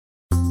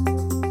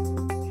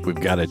We've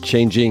got a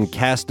changing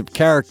cast of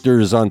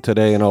characters on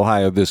Today in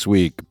Ohio this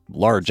week.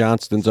 Laura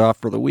Johnston's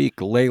off for the week.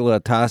 Leila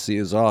Atassi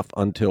is off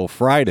until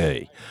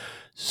Friday.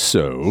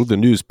 So the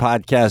news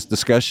podcast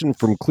discussion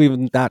from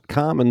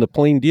Cleveland.com and the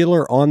Plain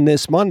Dealer on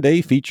this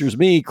Monday features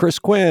me, Chris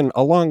Quinn,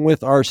 along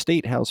with our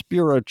State House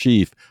Bureau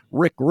Chief,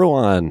 Rick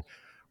Ruan,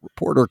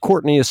 reporter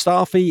Courtney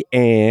Astolfi,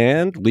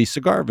 and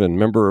Lisa Garvin,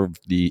 member of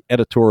the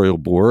editorial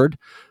board.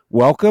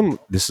 Welcome.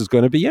 This is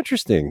going to be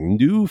interesting.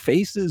 New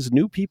faces,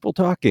 new people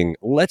talking.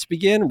 Let's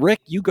begin.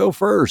 Rick, you go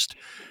first.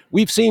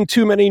 We've seen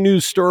too many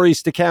news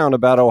stories to count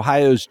about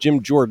Ohio's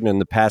Jim Jordan in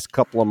the past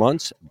couple of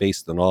months,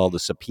 based on all the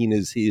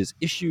subpoenas he has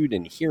issued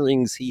and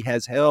hearings he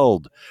has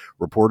held.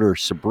 Reporter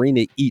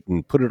Sabrina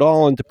Eaton put it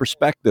all into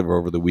perspective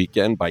over the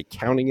weekend by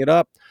counting it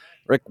up.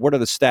 Rick, what are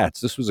the stats?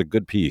 This was a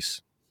good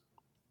piece.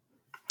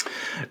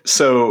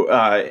 So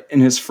in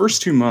his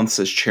first 2 months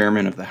as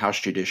chairman of the House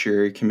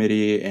Judiciary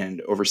Committee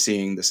and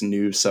overseeing this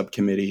new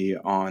subcommittee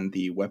on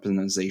the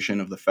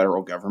weaponization of the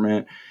federal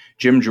government,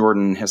 Jim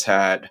Jordan has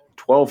had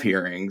 12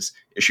 hearings,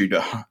 issued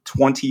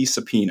 20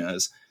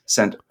 subpoenas,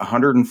 sent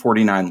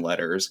 149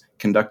 letters,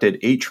 conducted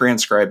 8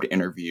 transcribed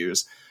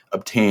interviews,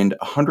 obtained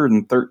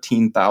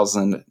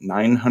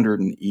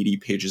 113,980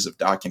 pages of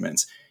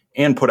documents,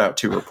 and put out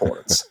 2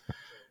 reports.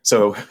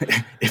 So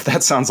if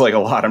that sounds like a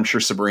lot, I'm sure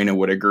Sabrina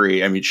would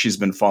agree. I mean, she's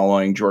been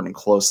following Jordan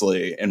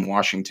closely in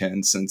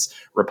Washington since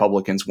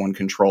Republicans won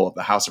control of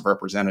the House of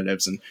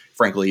Representatives, and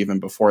frankly, even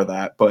before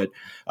that. But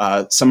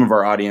some of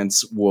our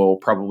audience will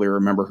probably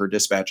remember her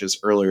dispatches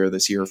earlier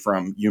this year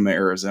from Yuma,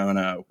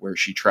 Arizona, where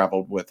she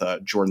traveled with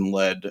a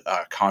Jordan-led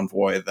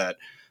convoy that,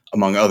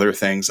 among other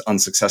things,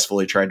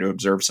 unsuccessfully tried to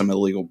observe some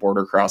illegal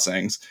border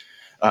crossings.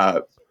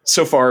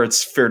 So far,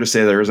 it's fair to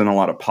say there isn't a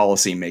lot of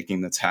policy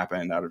making that's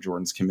happened out of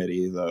Jordan's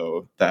committee,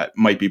 though that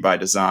might be by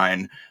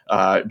design.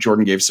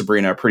 Jordan gave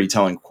Sabrina a pretty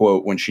telling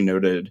quote when she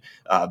noted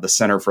the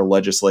Center for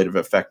Legislative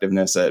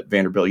Effectiveness at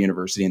Vanderbilt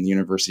University and the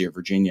University of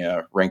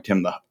Virginia ranked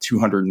him the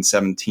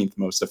 217th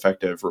most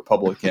effective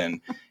Republican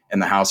in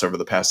the House over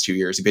the past 2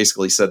 years. He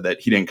basically said that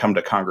he didn't come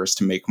to Congress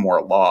to make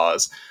more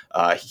laws.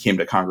 He came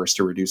to Congress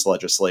to reduce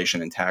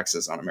legislation and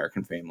taxes on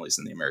American families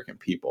and the American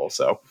people.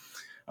 So,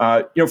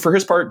 for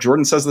his part,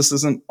 Jordan says this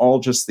isn't all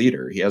just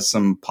theater. He has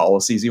some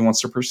policies he wants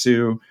to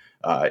pursue.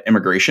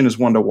 Immigration is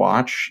one to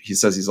watch. He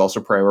says he's also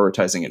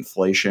prioritizing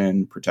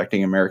inflation,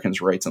 protecting Americans'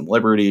 rights and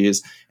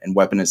liberties, and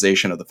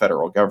weaponization of the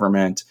federal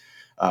government.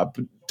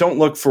 But don't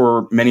look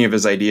for many of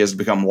his ideas to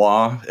become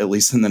law, at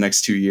least in the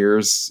next 2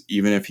 years.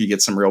 Even if he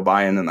gets some real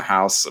buy-in in the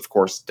House, of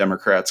course,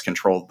 Democrats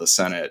control the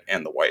Senate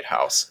and the White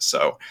House.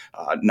 So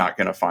not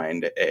going to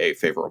find a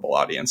favorable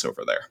audience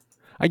over there.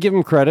 I give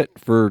him credit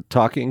for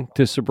talking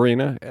to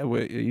Sabrina.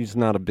 He's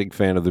not a big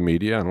fan of the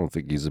media. I don't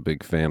think he's a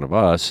big fan of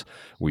us.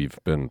 We've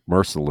been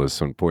merciless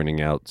in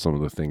pointing out some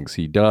of the things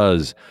he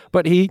does.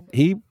 But he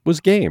was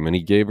game, and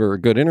he gave her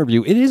a good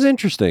interview. It is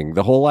interesting,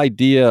 the whole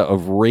idea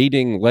of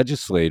rating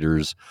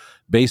legislators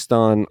based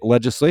on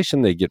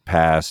legislation they get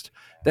passed.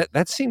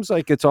 That seems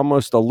like it's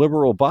almost a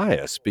liberal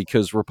bias,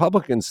 because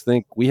Republicans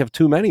think we have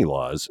too many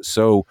laws.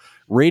 So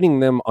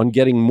rating them on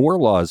getting more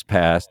laws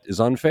passed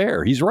is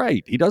unfair. He's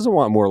right. He doesn't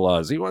want more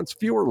laws. He wants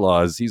fewer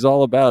laws. He's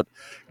all about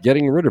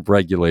getting rid of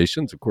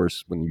regulations. Of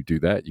course, when you do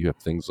that, you have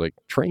things like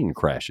train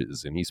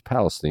crashes in East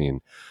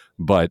Palestine.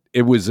 But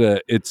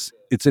it's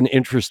an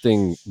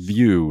interesting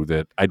view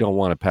that I don't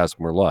want to pass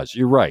more laws.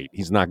 You're right.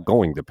 He's not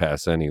going to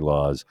pass any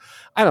laws.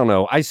 I don't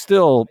know.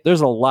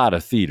 There's a lot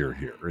of theater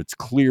here. It's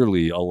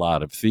clearly a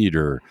lot of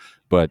theater,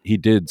 but he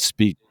did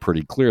speak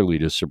pretty clearly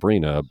to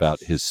Sabrina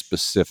about his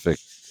specific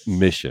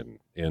mission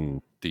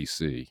in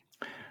D.C.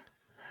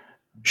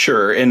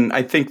 Sure. And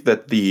I think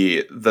that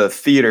the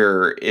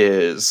theater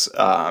is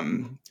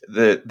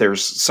that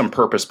there's some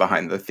purpose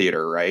behind the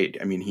theater, right?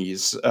 I mean,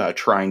 he's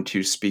trying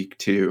to speak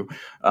to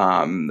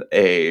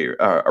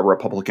a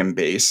Republican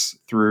base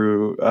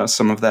through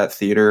some of that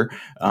theater.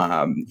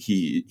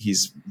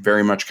 He's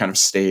very much kind of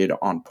stayed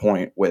on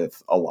point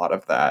with a lot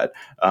of that.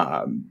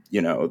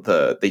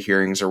 The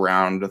hearings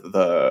around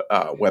the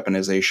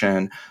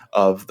weaponization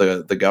of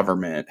the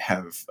government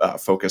have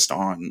focused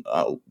on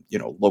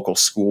local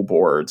school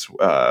boards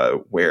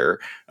where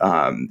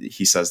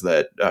he says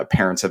that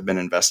parents have been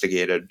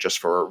investigated just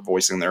for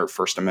voicing their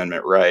First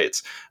Amendment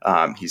rights.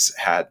 He's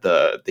had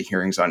the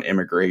hearings on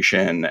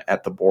immigration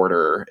at the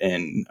border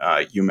in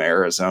Yuma,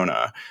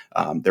 Arizona.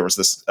 There was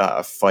this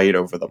fight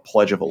over the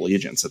Pledge of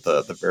Allegiance at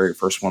the very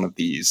first one of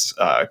these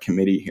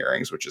committee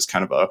hearings, which is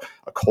kind of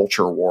a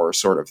culture war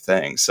sort of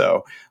thing.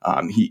 So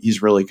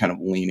he's really kind of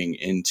leaning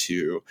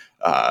into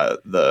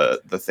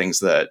the things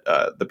that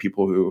the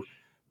people who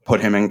put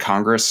him in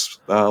Congress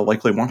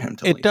likely want him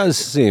to lead. It does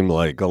seem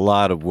like a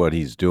lot of what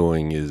he's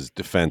doing is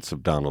defense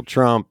of Donald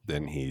Trump,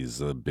 and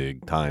he's a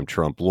big-time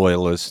Trump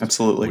loyalist.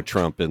 Absolutely. With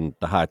Trump in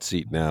the hot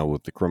seat now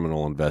with the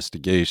criminal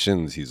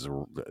investigations,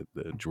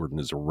 Jordan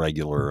is a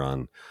regular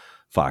on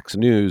Fox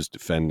News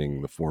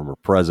defending the former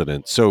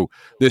president. So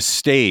this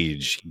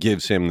stage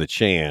gives him the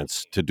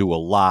chance to do a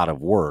lot of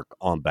work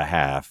on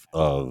behalf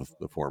of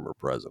the former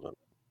president.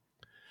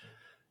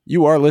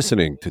 You are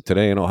listening to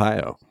Today in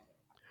Ohio.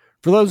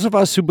 For those of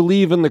us who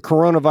believe in the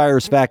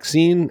coronavirus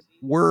vaccine,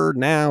 we're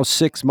now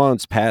 6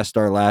 months past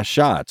our last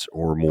shots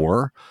or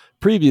more.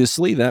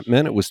 Previously, that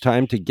meant it was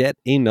time to get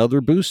another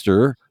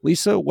booster.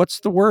 Lisa, what's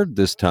the word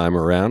this time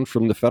around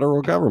from the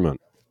federal government?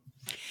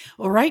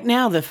 Well, right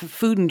now, the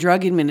Food and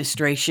Drug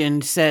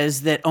Administration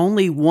says that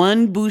only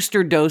one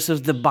booster dose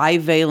of the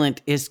bivalent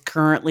is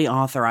currently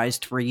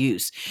authorized for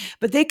use.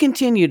 But they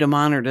continue to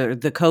monitor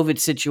the COVID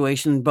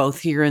situation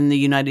both here in the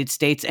United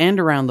States and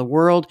around the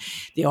world.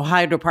 The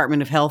Ohio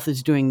Department of Health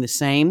is doing the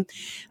same.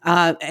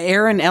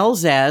 Aaron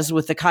Elzaz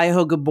with the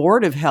Cuyahoga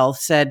Board of Health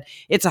said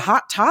it's a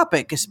hot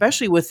topic,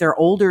 especially with their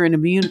older and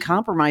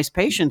immune-compromised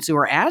patients who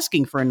are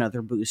asking for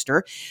another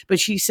booster. But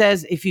she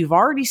says if you've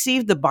already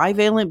received the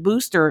bivalent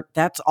booster,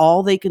 that's all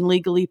they can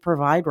legally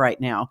provide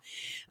right now.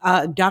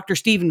 Dr.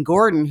 Stephen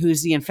Gordon,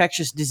 who's the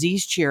infectious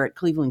disease chair at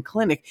Cleveland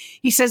Clinic,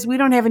 he says we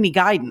don't have any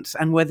guidance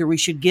on whether we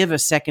should give a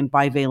second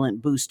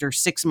bivalent booster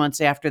 6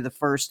 months after the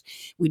first.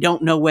 We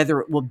don't know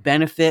whether it will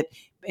benefit,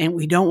 and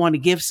we don't want to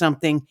give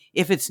something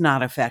if it's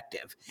not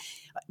effective.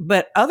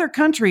 But other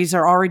countries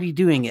are already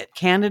doing it.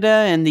 Canada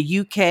and the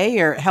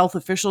UK health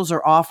officials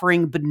are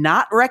offering but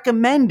not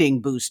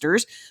recommending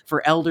boosters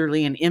for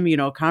elderly and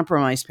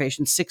immunocompromised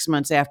patients 6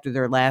 months after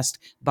their last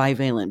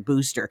bivalent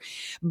booster.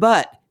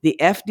 But the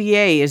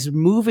FDA is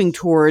moving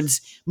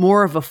towards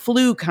more of a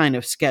flu kind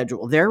of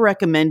schedule. They're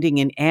recommending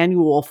an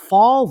annual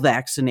fall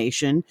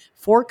vaccination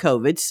for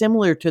COVID,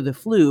 similar to the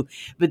flu,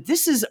 but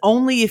this is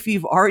only if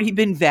you've already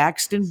been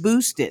vaxxed and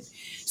boosted.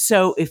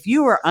 So if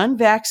you are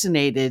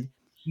unvaccinated,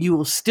 you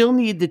will still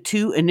need the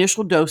 2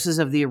 initial doses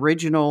of the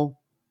original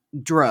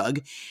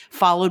drug,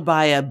 followed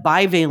by a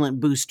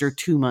bivalent booster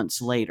 2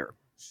 months later.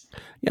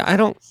 Yeah, I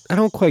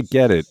don't quite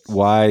get it.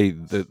 Why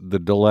the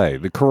delay?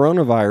 The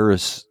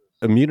coronavirus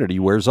immunity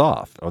wears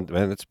off, and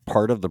it's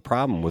part of the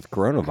problem with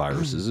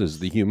coronaviruses is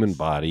the human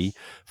body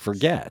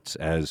forgets,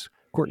 as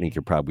Courtney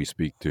could probably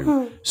speak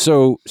to.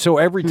 So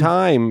every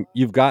time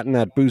you've gotten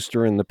that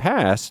booster in the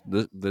past,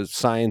 the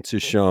science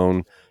has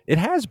shown it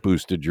has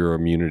boosted your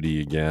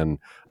immunity again.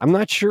 I'm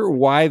not sure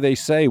why they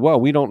say, well,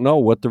 we don't know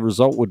what the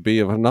result would be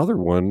of another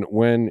one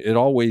when it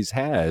always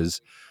has,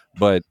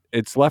 but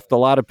it's left a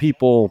lot of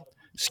people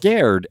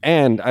scared.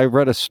 And I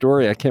read a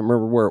story, I can't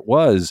remember where it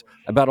was,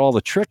 about all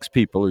the tricks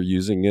people are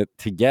using it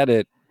to get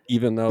it,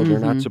 even though they're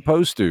not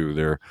supposed to.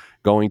 They're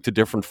going to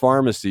different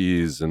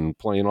pharmacies and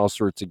playing all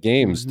sorts of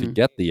games to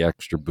get the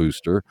extra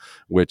booster,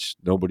 which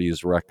nobody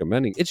is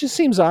recommending. It just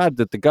seems odd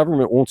that the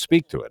government won't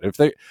speak to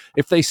it.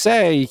 If they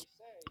say,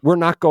 we're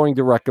not going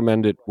to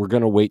recommend it, we're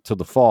going to wait till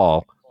the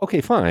fall,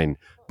 okay, fine.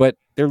 But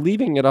they're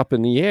leaving it up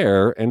in the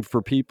air. And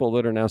for people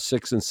that are now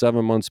 6 and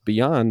 7 months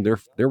beyond,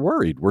 they're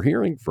worried. We're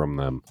hearing from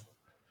them.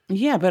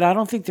 Yeah, but I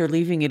don't think they're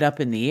leaving it up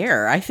in the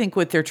air. I think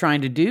what they're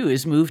trying to do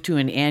is move to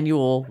an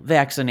annual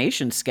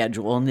vaccination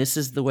schedule, and this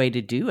is the way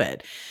to do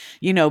it.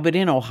 But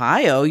in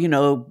Ohio,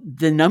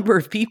 the number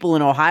of people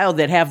in Ohio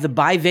that have the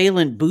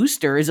bivalent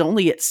booster is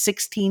only at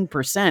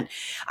 16%.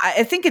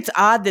 I think it's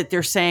odd that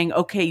they're saying,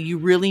 okay, you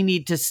really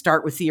need to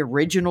start with the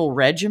original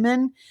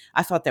regimen.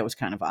 I thought that was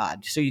kind of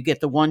odd. So you get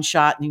the one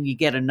shot and then you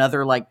get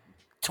another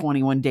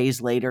 21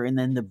 days later and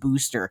then the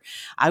booster.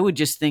 I would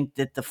just think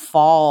that the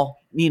fall,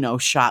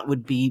 shot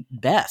would be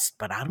best,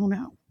 but I don't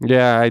know.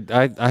 Yeah,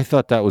 I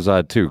thought that was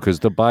odd too, because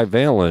the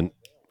bivalent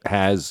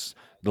has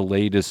the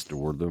latest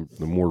or the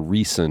more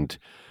recent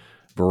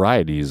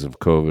varieties of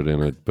COVID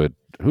in it, but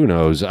who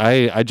knows?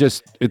 I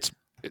just it's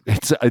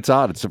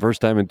odd. It's the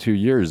first time in 2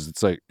 years.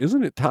 It's like,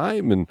 isn't it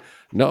time? And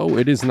no,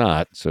 it is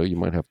not. So you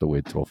might have to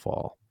wait till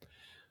fall.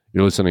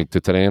 You're listening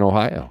to Today in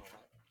Ohio.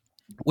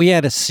 We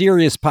had a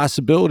serious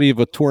possibility of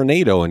a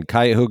tornado in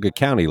Cuyahoga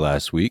County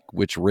last week,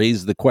 which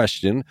raised the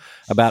question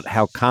about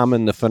how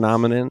common the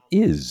phenomenon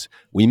is.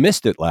 We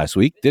missed it last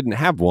week, didn't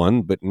have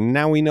one, but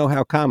now we know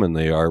how common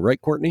they are.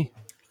 Right, Courtney?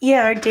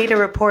 Yeah, our data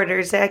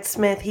reporter, Zach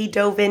Smith, he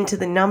dove into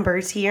the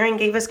numbers here and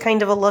gave us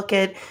kind of a look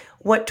at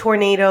what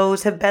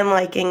tornadoes have been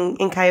like in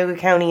Cuyahoga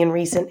County in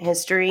recent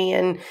history.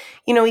 And,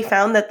 he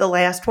found that the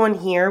last one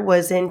here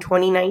was in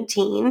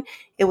 2019.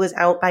 It was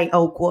out by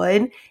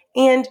Oakwood.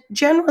 And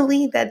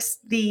generally, that's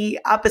the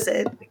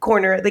opposite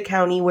corner of the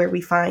county where we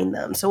find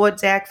them. So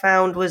what Zach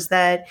found was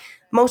that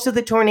most of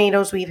the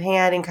tornadoes we've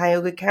had in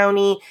Cuyahoga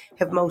County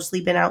have mostly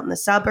been out in the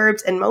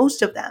suburbs, and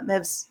most of them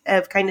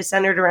have kind of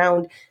centered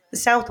around the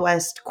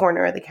southwest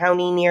corner of the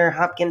county near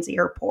Hopkins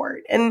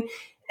Airport. And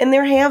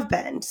there have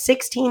been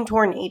 16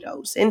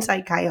 tornadoes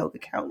inside Cuyahoga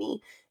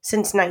County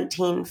since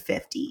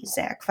 1950,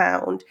 Zach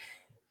found.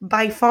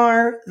 By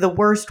far, the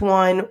worst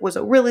one was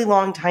a really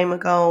long time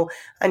ago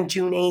on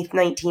June 8th,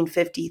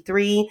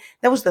 1953.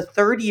 That was the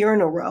third year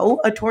in a row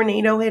a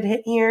tornado had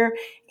hit here.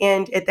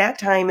 And at that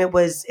time, it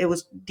was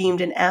deemed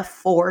an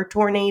F4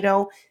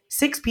 tornado.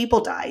 6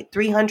 people died,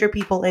 300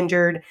 people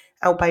injured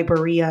out by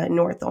Berea and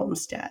North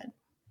Olmsted.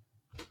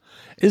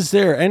 Is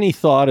there any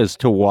thought as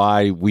to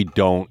why we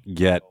don't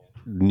get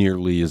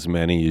nearly as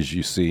many as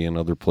you see in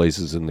other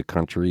places in the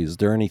country? Is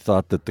there any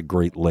thought that the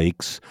Great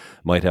Lakes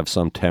might have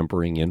some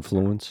tempering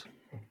influence?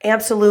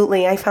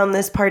 Absolutely. I found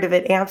this part of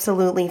it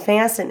absolutely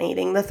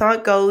fascinating. The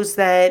thought goes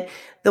that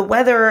the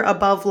weather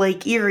above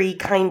Lake Erie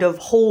kind of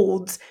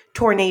holds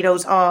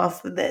tornadoes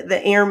off.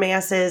 The air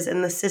masses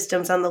and the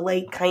systems on the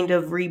lake kind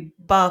of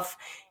rebuff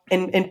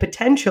and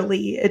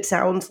potentially, it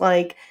sounds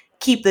like,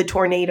 keep the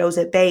tornadoes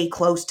at bay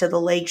close to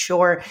the lake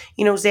shore.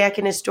 Zach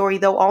in his story,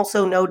 though,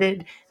 also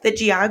noted that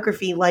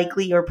geography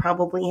likely or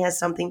probably has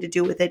something to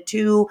do with it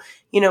too.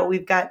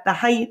 We've got the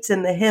heights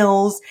and the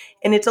hills,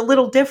 and it's a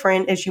little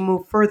different as you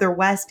move further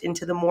west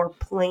into the more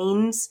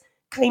plains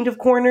kind of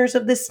corners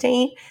of the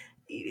state.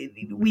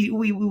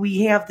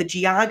 We have the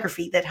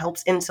geography that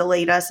helps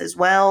insulate us as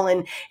well,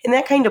 and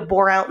that kind of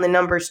bore out in the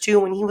numbers too.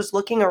 When he was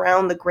looking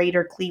around the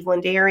greater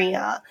Cleveland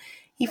area,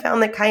 he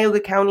found that Cuyahoga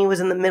County was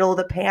in the middle of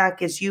the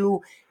pack as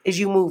you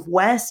move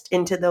west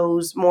into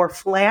those more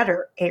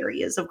flatter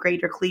areas of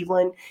greater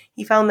Cleveland.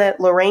 He found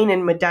that Lorain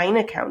and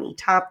Medina County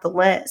topped the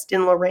list.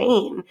 In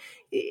Lorain,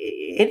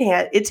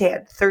 it's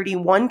had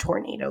 31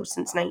 tornadoes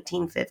since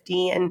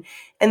 1950. And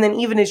then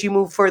even as you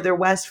move further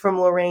west from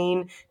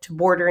Lorain to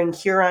bordering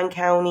Huron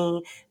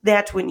County,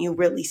 that's when you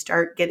really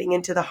start getting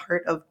into the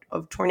heart of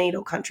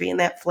tornado country in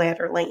that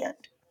flatter land.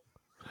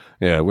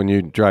 Yeah, when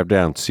you drive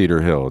down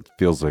Cedar Hill, it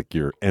feels like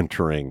you're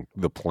entering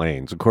the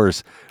plains. Of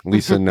course,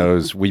 Lisa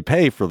knows we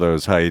pay for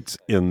those heights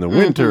in the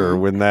winter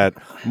when that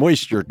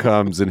moisture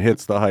comes and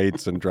hits the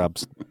heights and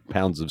drops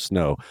pounds of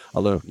snow,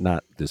 although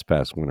not this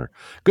past winter.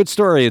 Good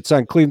story. It's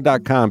on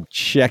Cleveland.com.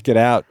 Check it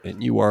out.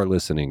 And you are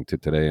listening to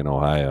Today in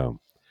Ohio.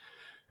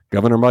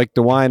 Governor Mike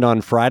DeWine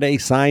on Friday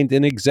signed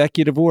an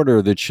executive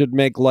order that should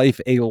make life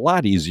a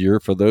lot easier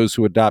for those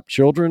who adopt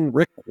children.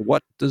 Rick,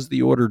 what does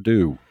the order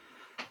do?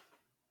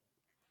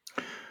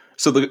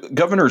 So the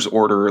governor's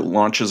order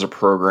launches a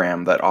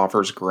program that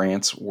offers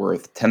grants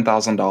worth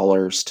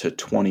 $10,000 to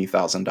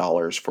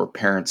 $20,000 for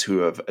parents who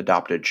have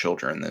adopted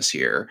children this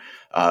year.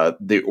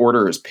 The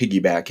order is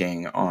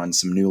piggybacking on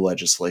some new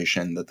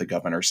legislation that the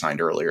governor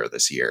signed earlier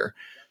this year.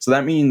 So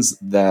that means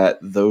that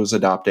those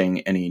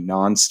adopting any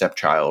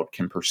non-stepchild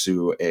can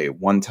pursue a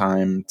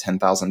one-time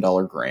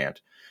 $10,000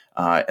 grant.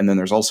 And then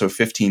there's also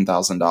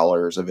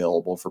 $15,000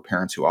 available for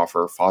parents who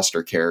offer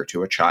foster care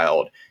to a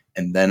child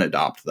and then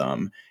adopt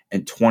them,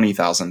 and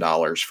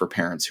 $20,000 for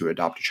parents who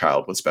adopt a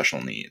child with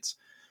special needs.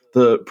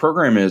 The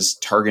program is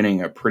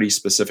targeting a pretty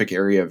specific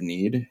area of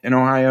need in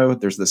Ohio.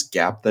 There's this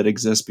gap that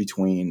exists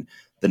between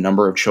the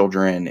number of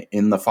children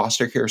in the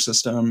foster care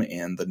system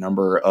and the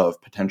number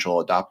of potential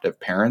adoptive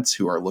parents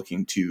who are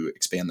looking to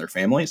expand their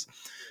families.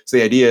 So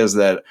the idea is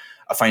that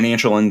a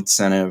financial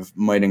incentive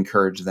might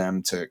encourage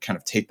them to kind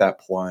of take that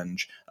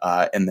plunge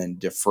and then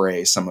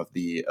defray some of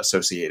the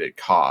associated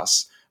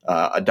costs.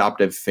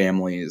 Adoptive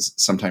families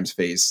sometimes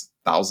face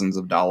thousands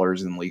of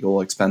dollars in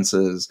legal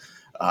expenses,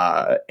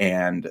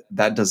 and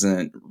that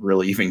doesn't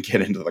really even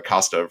get into the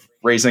cost of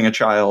raising a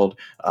child,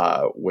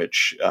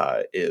 which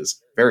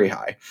is very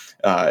high.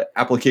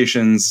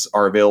 Applications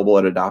are available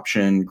at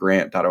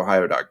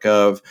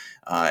adoptiongrant.ohio.gov,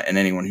 and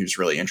anyone who's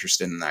really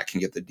interested in that can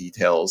get the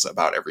details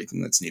about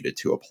everything that's needed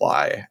to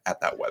apply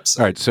at that website.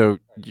 All right, so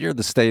you're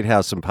the State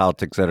House and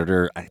Politics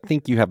editor. I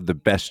think you have the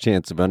best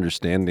chance of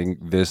understanding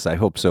this. I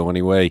hope so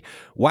anyway.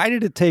 Why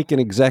did it take an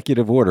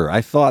executive order?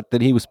 I thought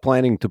that he was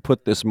planning to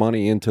put this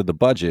money into the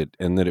budget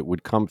and that it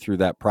would come through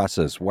that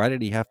process. Why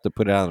did he have to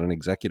put out an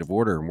executive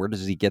order, and where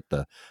does he get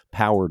the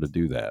power to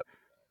do that?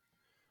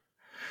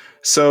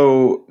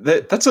 So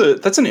that's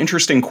an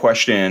interesting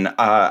question.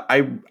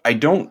 I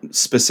don't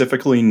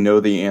specifically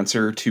know the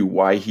answer to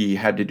why he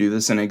had to do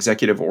this in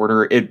executive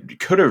order. It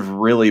could have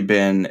really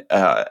been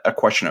a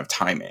question of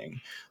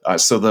timing.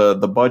 So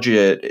the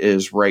budget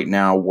is right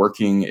now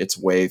working its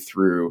way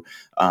through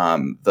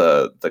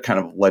the kind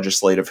of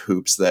legislative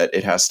hoops that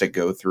it has to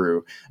go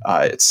through.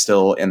 It's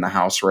still in the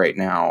House right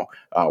now,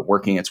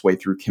 working its way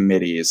through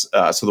committees.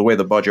 So the way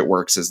the budget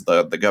works is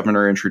the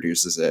governor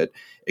introduces it.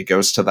 It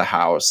goes to the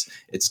House.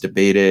 It's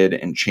debated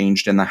and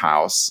changed in the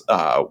House.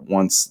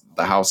 Once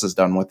the House is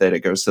done with it,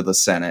 it goes to the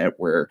Senate,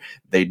 where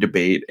they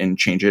debate and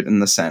change it in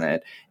the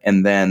Senate.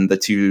 And then the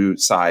two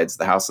sides,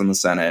 the House and the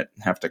Senate,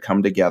 have to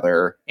come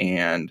together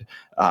and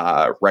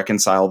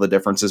reconcile the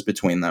differences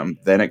between them.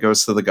 Then it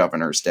goes to the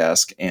governor's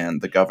desk,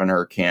 and the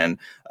governor can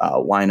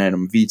line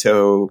item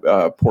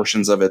veto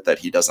portions of it that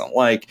he doesn't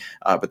like,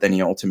 but then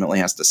he ultimately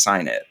has to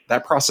sign it.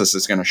 That process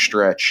is going to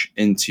stretch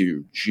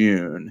into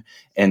June.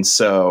 And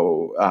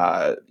so,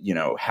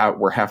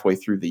 we're halfway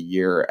through the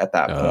year at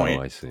that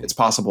point. I see. It's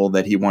possible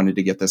that he wanted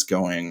to get this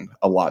going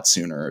a lot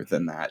sooner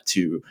than that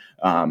to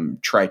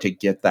try to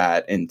get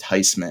that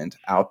enticement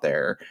out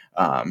there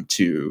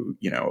for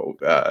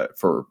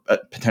a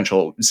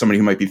potential somebody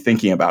who might be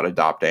thinking about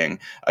adopting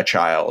a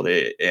child,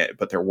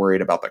 but they're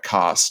worried about the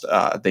cost.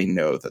 They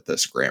know that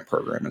this grant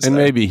program is and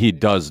there. Maybe he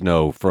does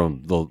know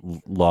from the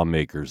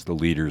lawmakers, the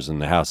leaders in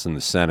the House and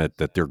the Senate,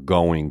 that they're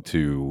going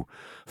to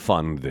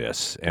fund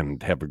this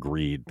and have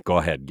agreed, go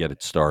ahead, get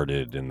it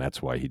started, and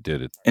that's why he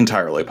did it.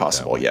 Entirely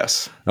possible,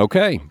 yes.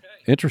 Okay,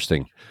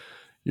 interesting.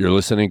 You're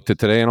listening to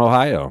Today in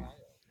Ohio.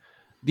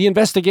 The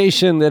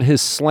investigation that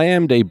has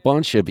slammed a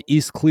bunch of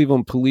East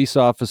Cleveland police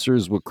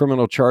officers with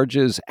criminal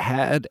charges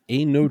had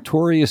a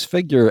notorious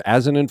figure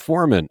as an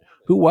informant.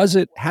 Who was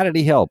it? How did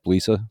he help,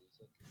 Lisa?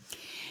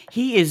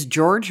 He is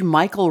George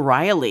Michael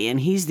Riley, and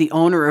he's the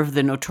owner of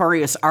the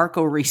notorious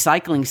Arco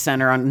Recycling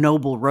Center on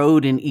Noble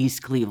Road in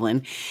East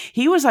Cleveland.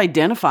 He was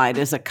identified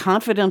as a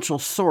confidential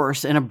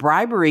source in a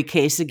bribery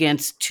case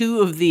against 2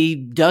 of the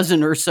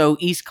dozen or so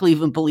East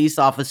Cleveland police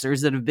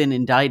officers that have been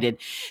indicted.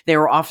 They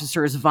were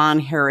officers Von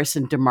Harris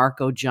and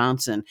DeMarco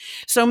Johnson.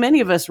 So many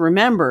of us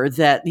remember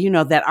that,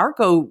 that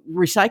Arco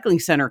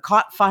Recycling Center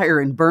caught fire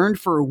and burned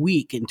for a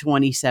week in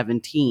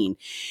 2017.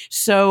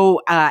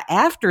 So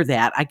after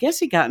that, I guess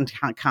he got in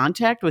contact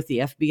with the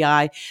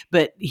FBI,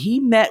 but he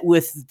met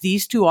with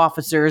these 2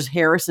 officers,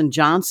 Harris and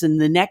Johnson,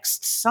 the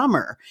next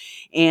summer,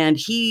 and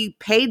he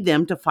paid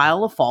them to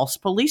file a false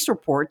police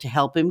report to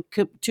help him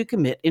to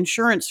commit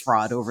insurance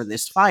fraud over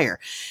this fire.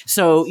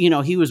 So,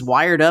 he was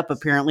wired up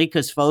apparently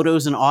because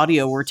photos and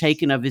audio were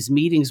taken of his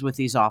meetings with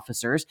these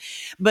officers,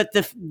 but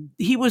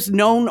he was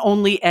known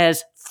only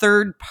as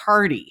third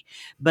party,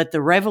 but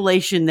the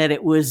revelation that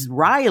it was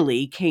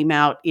Riley came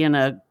out in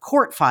a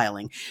court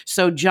filing.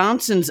 So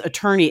Johnson's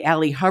attorney,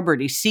 Allie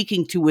Hubbard, is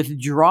seeking to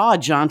withdraw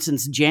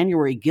Johnson's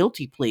January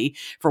guilty plea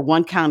for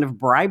 1 count of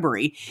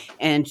bribery.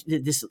 And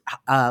this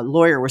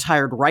lawyer was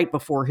hired right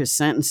before his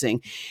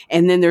sentencing.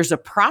 And then there's a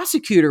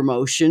prosecutor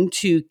motion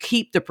to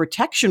keep the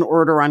protection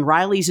order on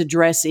Riley's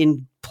address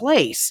in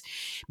place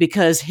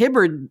because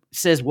Hibbard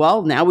says,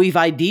 well, now we've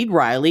ID'd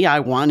Riley.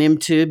 I want him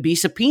to be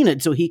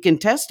subpoenaed so he can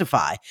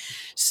testify.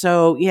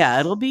 So, yeah,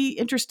 it'll be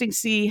interesting to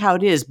see how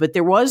it is. But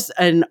there was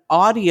an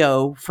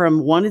audio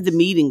from one of the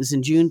meetings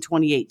in June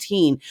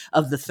 2018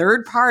 of the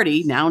third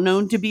party, now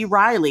known to be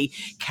Riley,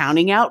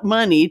 counting out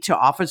money to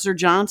Officer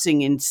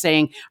Johnson and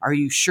saying, are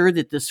you sure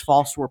that this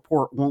false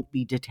report won't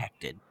be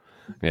detected?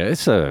 Yeah,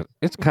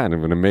 it's kind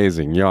of an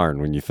amazing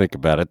yarn when you think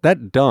about it.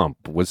 That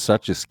dump was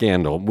such a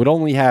scandal. It would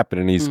only happen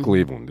in East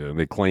Cleveland.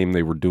 They claimed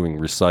they were doing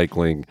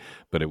recycling,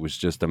 but it was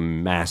just a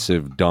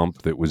massive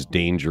dump that was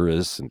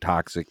dangerous and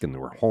toxic, and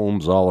there were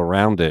homes all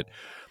around it.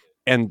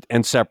 And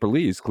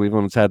separately, East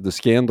Cleveland's had the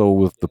scandal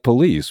with the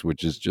police,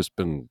 which has just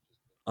been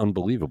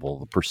unbelievable,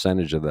 the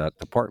percentage of that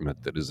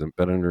department that has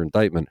been under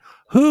indictment.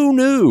 Who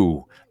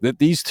knew that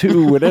these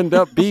 2 would end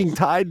up being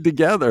tied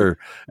together?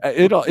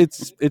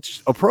 It's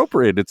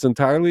appropriate. It's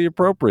entirely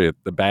appropriate.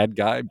 The bad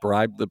guy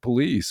bribed the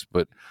police,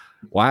 but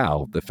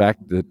wow, the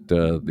fact that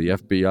the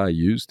FBI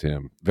used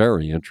him,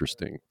 very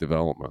interesting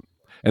development.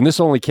 And this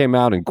only came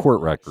out in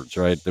court records,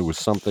 right? There was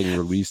something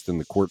released in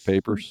the court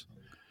papers.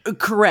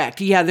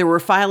 Correct. Yeah, there were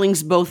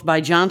filings both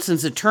by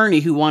Johnson's attorney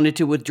who wanted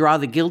to withdraw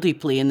the guilty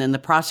plea, and then the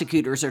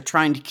prosecutors are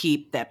trying to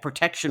keep that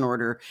protection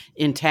order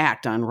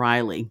intact on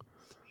Riley.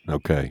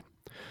 Okay.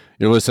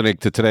 You're listening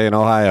to Today in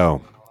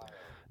Ohio.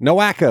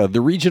 NOACA,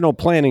 the regional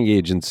planning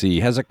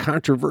agency, has a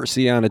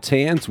controversy on its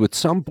hands with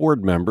some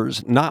board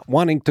members not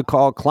wanting to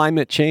call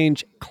climate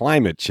change.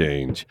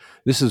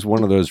 This is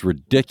one of those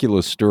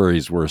ridiculous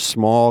stories where a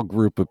small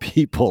group of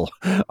people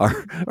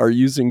are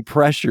using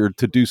pressure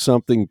to do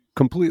something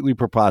completely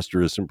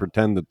preposterous and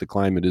pretend that the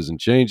climate isn't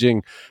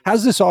changing.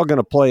 How's this all going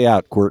to play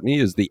out,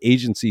 Courtney, as the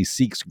agency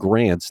seeks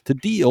grants to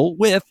deal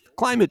with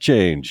climate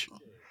change?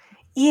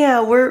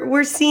 Yeah,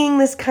 we're seeing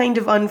this kind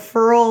of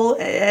unfurl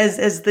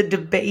as the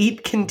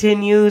debate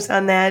continues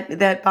on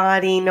that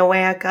body,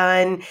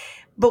 NOACA.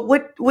 But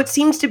what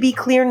seems to be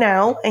clear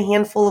now, a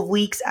handful of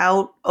weeks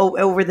out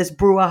over this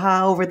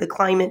brouhaha over the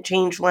climate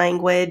change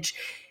language,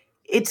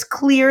 it's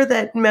clear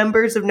that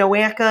members of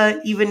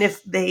NOACA, even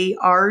if they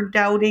are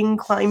doubting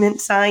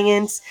climate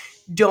science,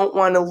 don't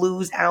want to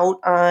lose out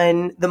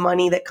on the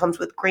money that comes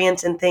with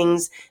grants and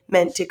things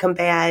meant to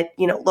combat,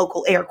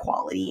 local air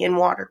quality and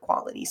water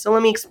quality. So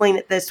let me explain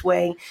it this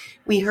way.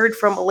 We heard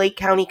from a Lake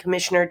County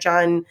Commissioner,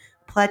 John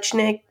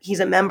Plechnik. He's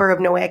a member of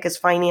NOACA's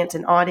Finance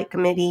and Audit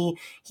Committee.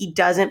 He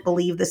doesn't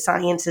believe the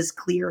science is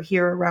clear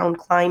here around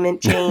climate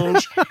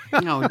change.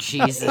 Oh,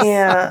 Jesus.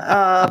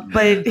 Yeah,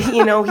 but,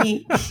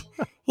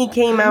 he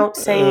came out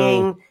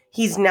saying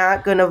he's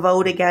not going to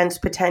vote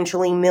against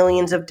potentially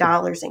millions of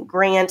dollars in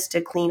grants to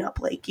clean up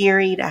Lake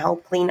Erie, to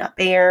help clean up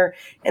air.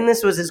 And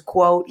this was his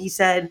quote. He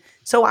said,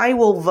 "So I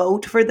will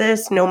vote for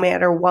this no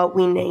matter what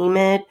we name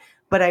it.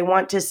 But I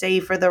want to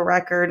say for the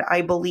record,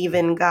 I believe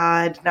in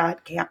God,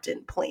 not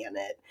Captain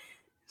Planet."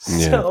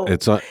 Yeah,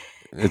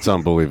 it's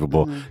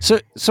unbelievable.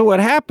 So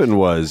what happened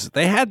was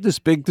they had this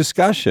big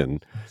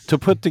discussion to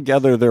put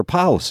together their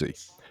policy.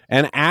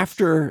 And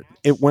after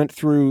it went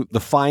through the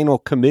final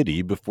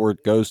committee before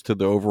it goes to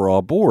the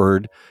overall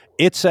board,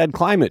 it said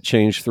climate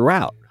change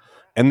throughout.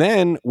 And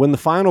then when the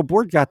final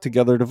board got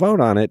together to vote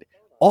on it,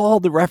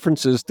 all the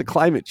references to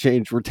climate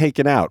change were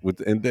taken out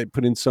and they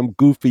put in some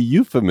goofy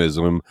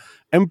euphemism.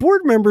 And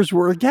board members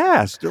were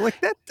aghast. They're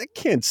like, that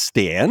can't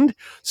stand.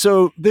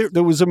 So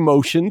there was a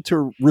motion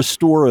to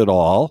restore it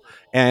all,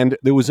 and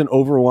there was an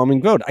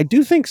overwhelming vote. I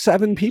do think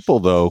 7 people,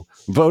 though,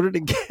 voted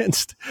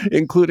against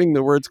including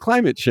the words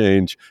climate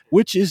change,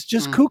 which is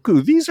just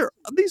cuckoo. These are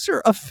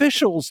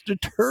officials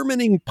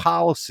determining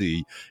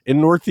policy in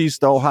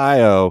Northeast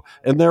Ohio,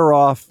 and they're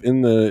off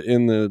in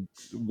the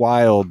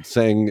wild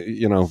saying,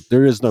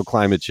 there is no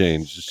climate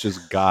change. It's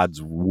just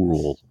God's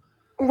rule.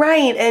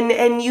 Right.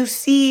 And you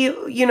see,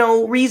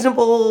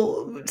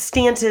 reasonable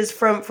stances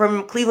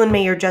from Cleveland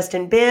Mayor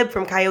Justin Bibb,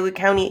 from Cuyahoga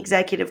County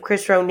Executive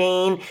Chris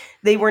Ronayne.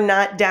 They were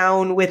not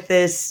down with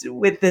this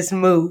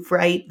move,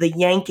 right? The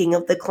yanking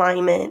of the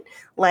climate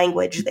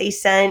language. They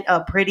sent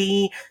a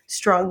pretty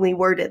strongly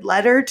worded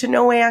letter to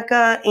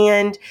NOACA,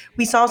 and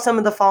we saw some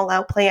of the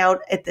fallout play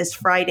out at this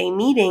Friday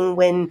meeting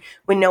when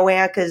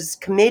NOACA's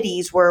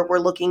committees were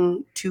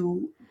looking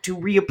to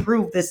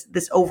reapprove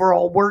this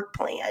overall work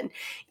plan.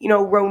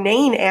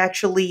 Ronayne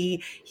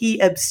actually, he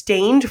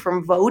abstained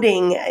from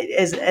voting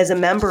as a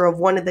member of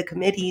one of the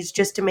committees,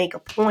 just to make a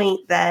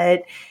point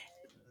that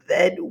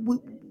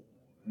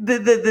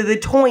the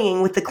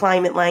toying with the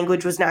climate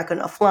language was not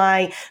going to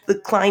fly. The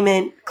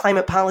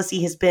climate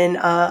policy has been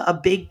a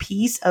big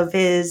piece of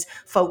his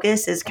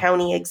focus as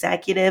county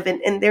executive,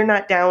 and they're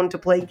not down to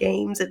play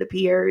games, it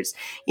appears.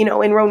 And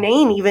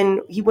Ronayne,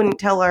 even, he wouldn't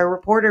tell our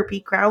reporter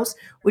Pete Krause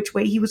which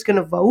way he was going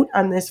to vote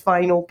on this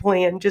final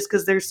plan, just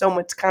because there's so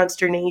much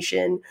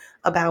consternation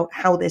about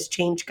how this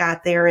change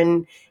got there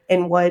and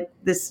what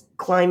this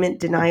climate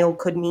denial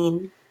could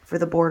mean for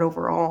the board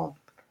overall.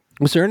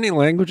 Was there any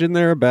language in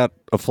there about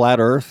a flat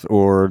earth,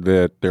 or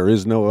that there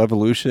is no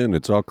evolution,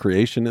 it's all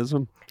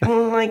creationism?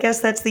 Well, I guess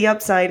that's the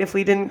upside if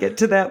we didn't get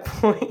to that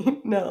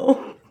point.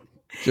 No.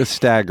 Just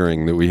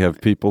staggering that we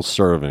have people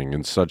serving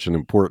in such an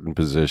important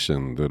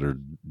position that are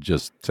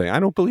just saying,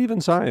 I don't believe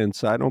in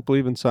science. I don't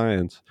believe in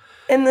science.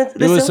 And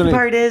the silly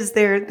part is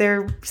they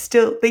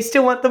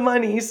still want the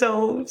money.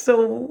 So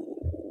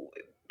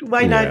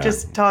why not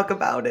just talk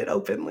about it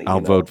openly?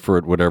 I'll vote for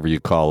it, whatever you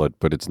call it,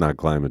 but it's not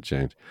climate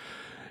change.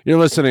 You're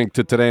listening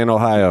to Today in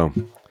Ohio.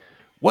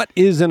 What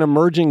is an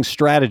emerging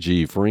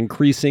strategy for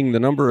increasing the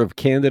number of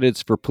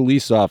candidates for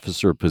police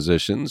officer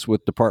positions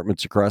with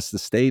departments across the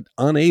state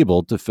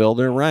unable to fill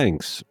their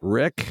ranks?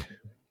 Rick?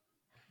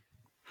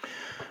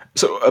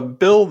 So a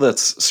bill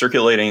that's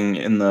circulating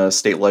in the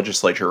state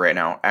legislature right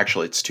now,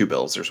 actually it's 2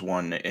 bills. There's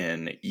one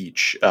in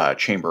each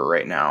chamber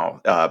right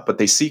now, but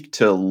they seek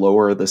to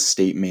lower the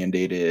state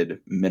mandated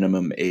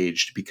minimum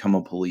age to become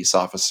a police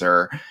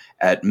officer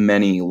at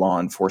many law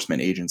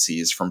enforcement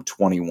agencies from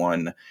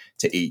 21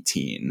 to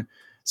 18.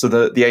 So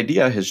the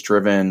idea has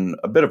driven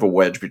a bit of a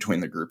wedge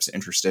between the groups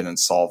interested in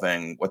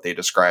solving what they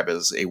describe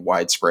as a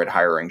widespread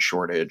hiring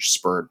shortage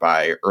spurred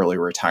by early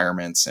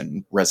retirements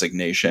and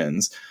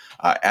resignations.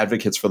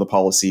 Advocates for the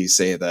policy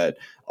say that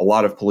a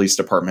lot of police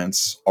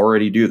departments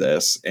already do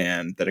this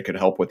and that it could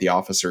help with the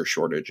officer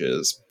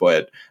shortages.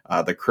 But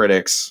the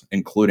critics,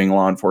 including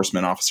law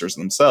enforcement officers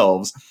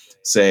themselves,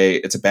 say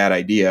it's a bad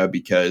idea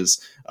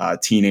because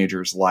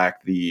teenagers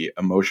lack the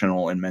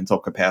emotional and mental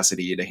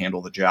capacity to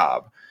handle the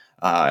job.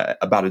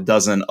 About a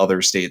dozen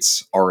other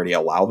states already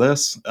allow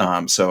this.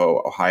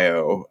 So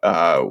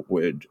Ohio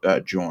would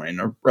join,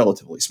 a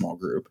relatively small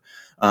group.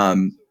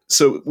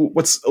 So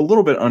what's a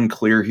little bit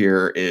unclear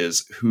here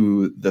is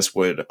who this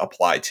would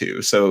apply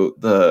to. So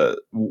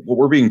what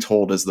we're being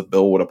told is the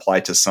bill would apply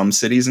to some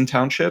cities and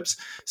townships,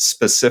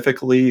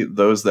 specifically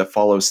those that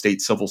follow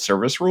state civil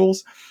service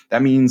rules.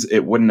 That means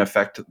it wouldn't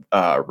affect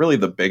really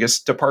the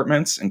biggest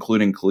departments,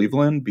 including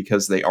Cleveland,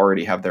 because they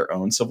already have their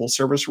own civil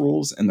service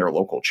rules in their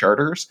local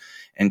charters.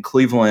 And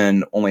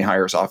Cleveland only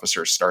hires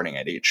officers starting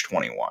at age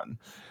 21.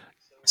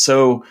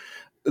 So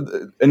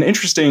an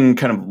interesting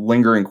kind of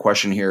lingering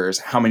question here is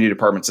how many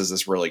departments is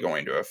this really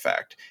going to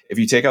affect? If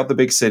you take out the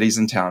big cities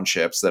and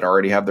townships that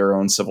already have their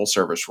own civil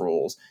service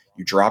rules,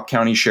 you drop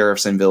county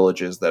sheriffs in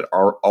villages that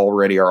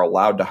already are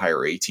allowed to hire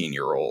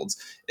 18-year-olds,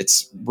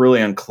 it's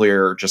really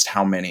unclear just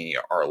how many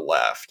are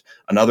left.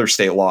 Another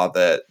state law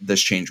that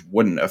this change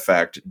wouldn't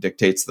affect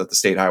dictates that the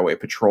State Highway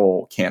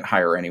Patrol can't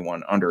hire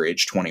anyone under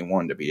age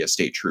 21 to be a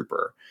state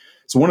trooper.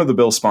 So one of the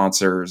bill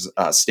sponsors,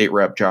 State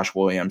Rep Josh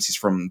Williams, he's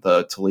from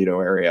the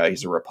Toledo area,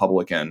 he's a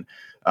Republican,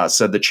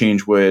 said the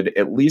change would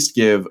at least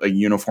give a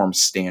uniform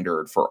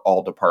standard for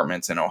all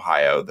departments in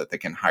Ohio that they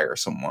can hire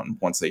someone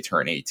once they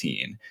turn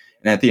 18.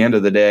 And at the end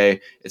of the day,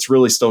 it's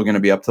really still going to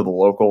be up to the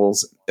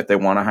locals if they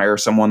want to hire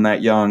someone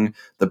that young.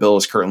 The bill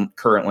is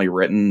currently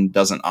written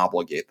doesn't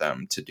obligate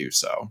them to do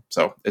so.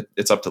 So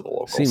it's up to the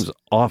locals. Seems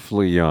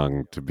awfully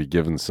young to be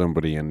giving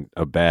somebody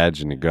a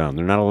badge and a gun.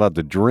 They're not allowed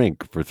to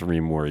drink for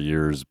 3 more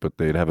years, but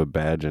they'd have a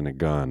badge and a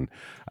gun.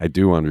 I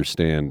do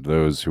understand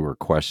those who are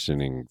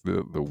questioning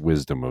the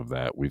wisdom of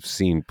that. We've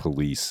seen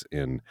police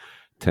in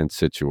tense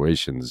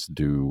situations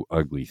do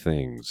ugly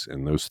things,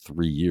 and those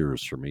 3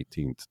 years from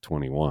 18 to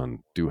 21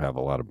 do have a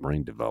lot of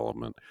brain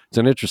development. It's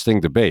an interesting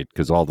debate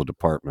because all the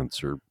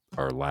departments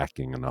are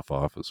lacking enough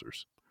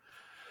officers.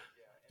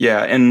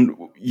 Yeah, and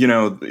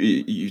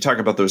you talk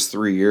about those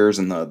 3 years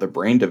and the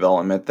brain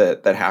development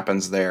that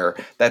happens there.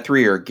 That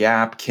 3-year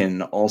gap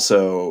can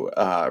also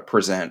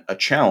present a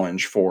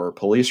challenge for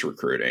police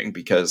recruiting,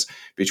 because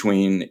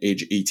between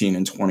age 18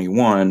 and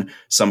 21,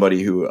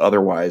 somebody who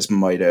otherwise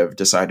might have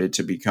decided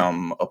to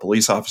become a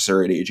police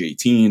officer at age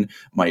 18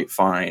 might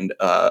find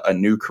a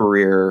new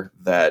career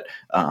that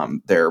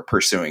they're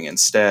pursuing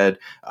instead.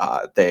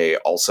 They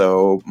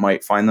also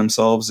might find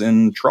themselves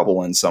in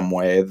trouble in some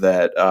way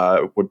that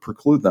would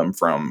preclude them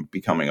from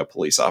becoming a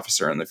police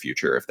officer in the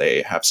future if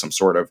they have some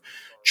sort of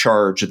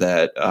charge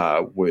that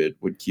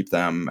would keep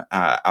them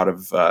out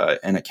of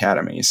an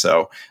academy.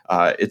 So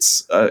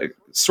it's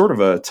sort of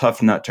a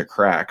tough nut to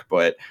crack,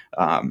 but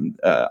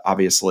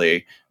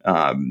obviously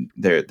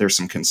there's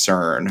some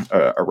concern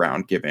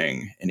around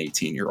giving an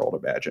 18-year-old a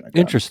badge and a gun.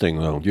 Interesting,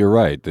 though. You're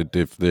right that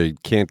if they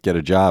can't get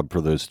a job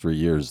for those 3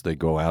 years, they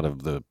go out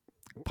of the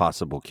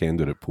possible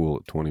candidate pool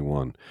at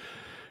 21.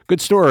 Good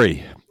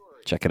story.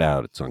 Check it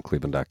out. It's on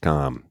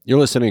cleveland.com. You're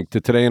listening to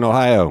Today in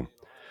Ohio.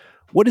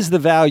 What is the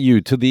value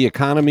to the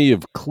economy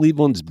of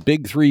Cleveland's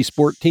big three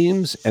sport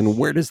teams, and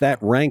where does that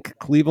rank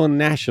Cleveland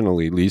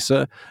nationally,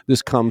 Lisa?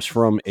 This comes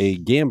from a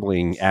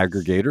gambling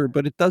aggregator,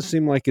 but it does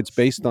seem like it's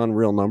based on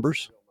real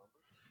numbers.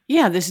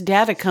 Yeah, this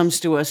data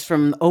comes to us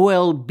from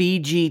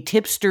OLBG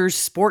Tipsters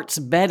Sports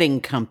Betting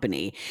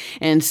Company.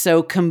 And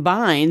so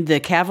combined,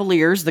 the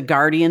Cavaliers, the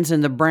Guardians,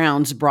 and the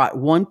Browns brought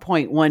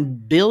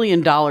 $1.1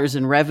 billion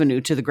in revenue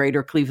to the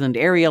greater Cleveland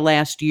area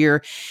last year.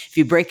 If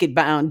you break it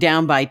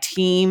down by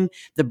team,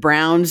 the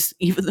Browns,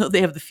 even though they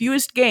have the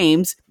fewest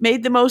games,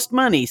 made the most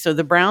money. So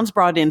the Browns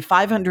brought in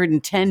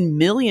 $510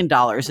 million,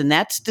 and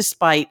that's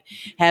despite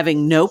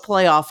having no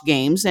playoff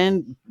games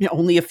and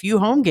only a few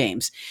home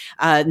games.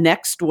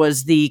 Next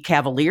was the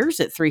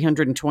Cavaliers at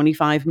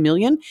 $325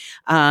 million.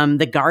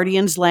 The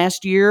Guardians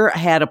last year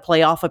had a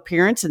playoff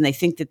appearance, and they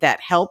think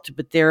that helped,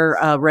 but their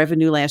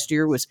revenue last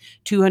year was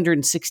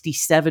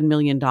 $267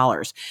 million.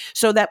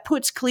 So that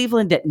puts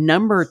Cleveland at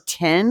number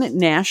 10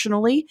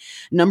 nationally.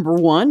 Number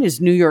 1 is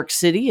New York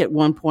City at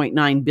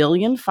 $1.9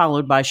 billion,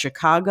 followed by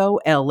Chicago,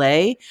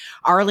 LA,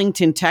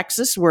 Arlington,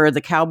 Texas, where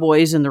the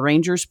Cowboys and the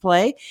Rangers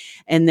play.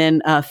 And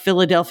then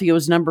Philadelphia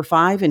was number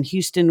 5, and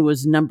Houston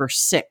was number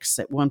 6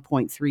 at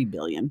 $1.3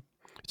 billion.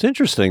 It's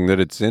interesting that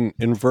it's in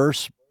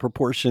inverse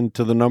proportion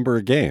to the number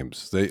of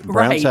games. The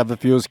Browns have the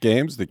fewest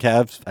games, the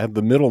Cavs have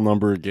the middle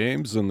number of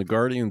games, and the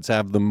Guardians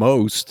have the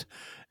most,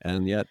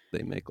 and yet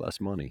they make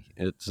less money.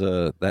 It's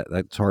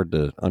that's hard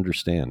to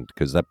understand,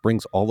 because that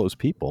brings all those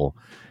people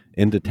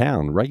into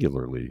town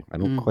regularly. I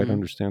don't quite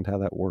understand how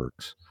that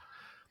works.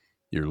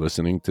 You're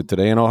listening to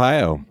Today in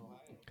Ohio.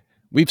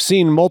 We've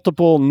seen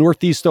multiple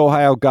Northeast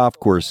Ohio golf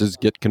courses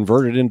get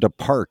converted into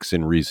parks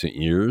in recent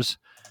years.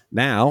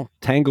 Now,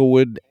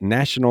 Tanglewood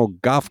National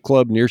Golf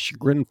Club near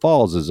Chagrin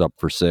Falls is up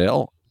for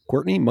sale.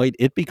 Courtney, might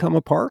it become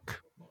a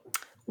park?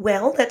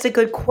 Well, that's a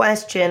good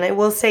question. I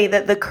will say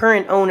that the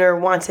current owner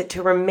wants it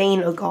to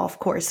remain a golf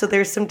course, so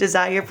there's some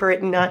desire for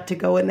it not to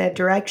go in that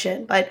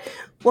direction. But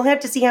we'll have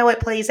to see how it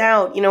plays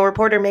out.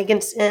 Reporter Megan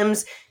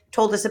Sims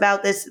told us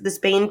about this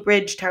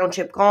Bainbridge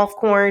Township golf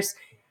course.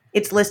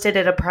 It's listed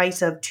at a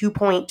price of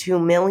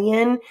 $2.2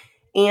 million.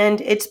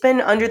 And it's been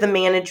under the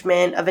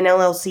management of an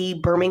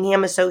LLC,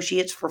 Birmingham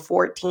Associates, for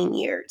 14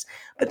 years.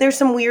 But there's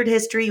some weird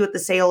history with the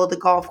sale of the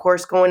golf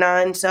course going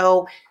on.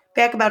 So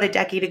back about a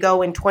decade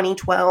ago in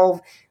 2012,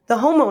 the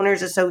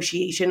Homeowners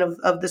Association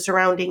of the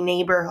surrounding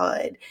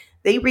neighborhood,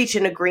 they reached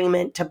an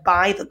agreement to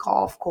buy the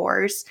golf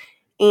course,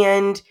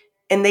 and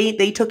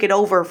they took it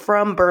over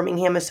from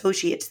Birmingham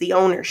Associates, the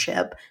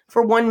ownership,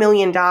 for $1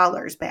 million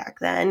back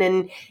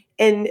then.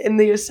 And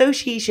the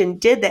association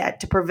did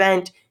that to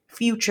prevent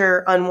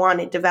future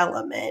unwanted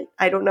development.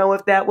 I don't know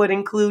if that would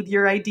include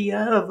your idea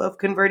of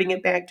converting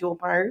it back to a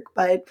park,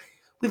 but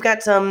we've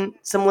got some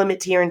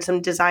limits here and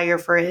some desire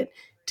for it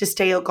to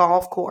stay a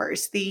golf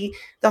course. The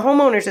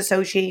Homeowners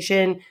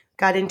Association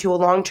got into a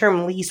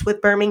long-term lease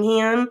with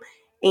Birmingham,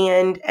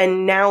 and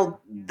now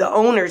the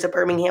owners of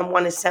Birmingham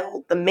want to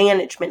sell the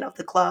management of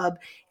the club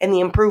and the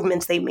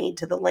improvements they made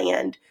to the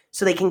land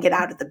so they can get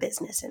out of the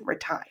business and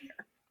retire.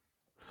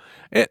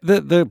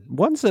 The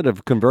ones that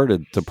have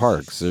converted to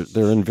parks,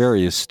 they're in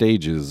various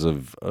stages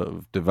of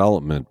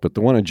development, but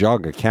the one in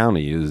Geauga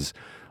County is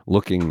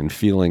looking and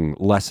feeling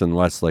less and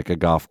less like a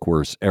golf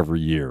course every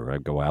year. I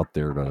go out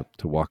there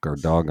to walk our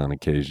dog on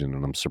occasion,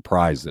 and I'm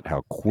surprised at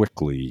how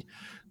quickly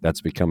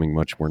that's becoming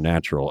much more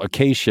natural.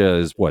 Acacia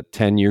is,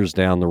 10 years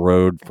down the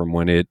road from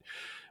when it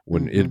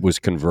was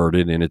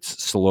converted, and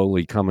it's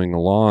slowly coming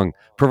along.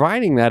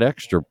 Providing that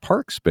extra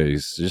park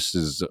space just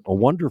is a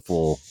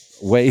wonderful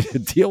way to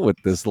deal with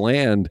this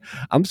land.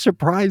 I'm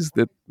surprised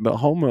that the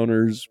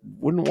homeowners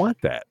wouldn't want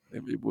that.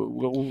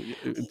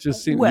 It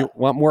just seems, you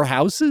want more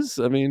houses?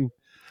 I mean...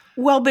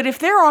 Well, but if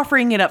they're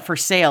offering it up for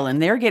sale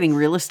and they're getting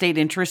real estate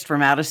interest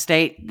from out of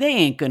state, they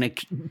ain't going to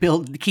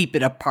keep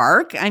it a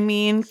park. I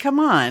mean,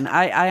 come on.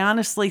 I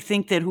honestly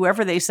think that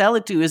whoever they sell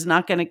it to is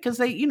not going to, because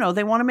they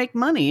want to make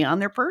money on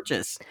their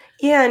purchase.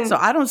 Yeah. And so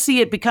I don't see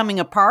it becoming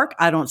a park.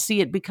 I don't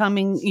see it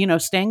becoming,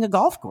 staying a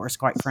golf course,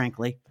 quite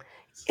frankly.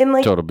 So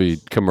it'll be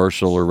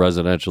commercial or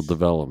residential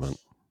development.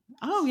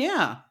 Oh,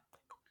 yeah.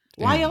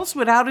 Why else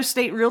would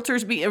out-of-state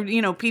realtors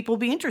be, people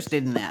be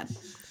interested in that?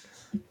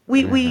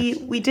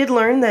 We did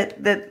learn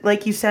that,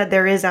 like you said,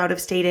 there is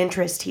out-of-state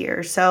interest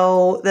here.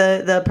 So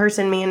the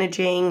person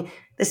managing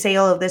the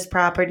sale of this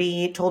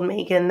property told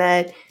Megan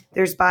that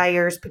there's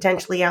buyers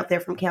potentially out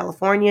there from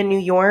California, New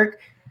York,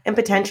 and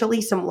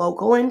potentially some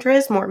local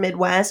interest, more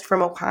Midwest,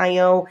 from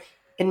Ohio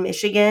and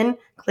Michigan.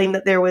 Claimed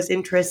that there was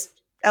interest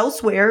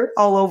elsewhere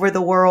all over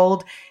the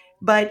world.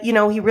 But,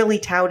 he really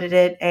touted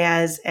it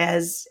as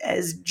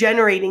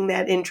generating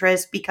that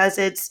interest because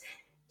it's,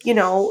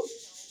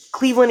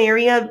 Cleveland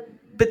area,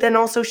 but then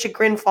also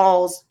Chagrin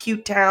Falls,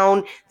 cute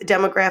town. The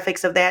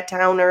demographics of that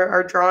town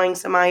are drawing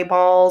some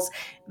eyeballs.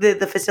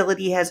 The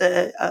facility has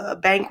a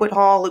banquet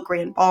hall, a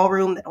grand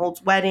ballroom that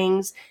holds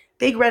weddings.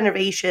 Big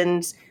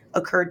renovations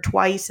occurred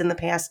twice in the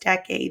past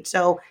decade.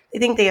 So I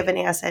think they have an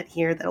asset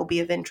here that'll be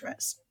of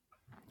interest.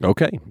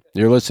 Okay.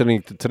 You're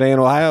listening to Today in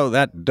Ohio.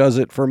 That does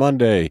it for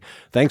Monday.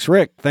 Thanks,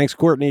 Rick. Thanks,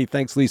 Courtney.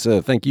 Thanks,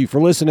 Lisa. Thank you for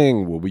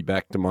listening. We'll be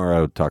back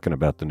tomorrow talking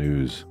about the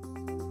news.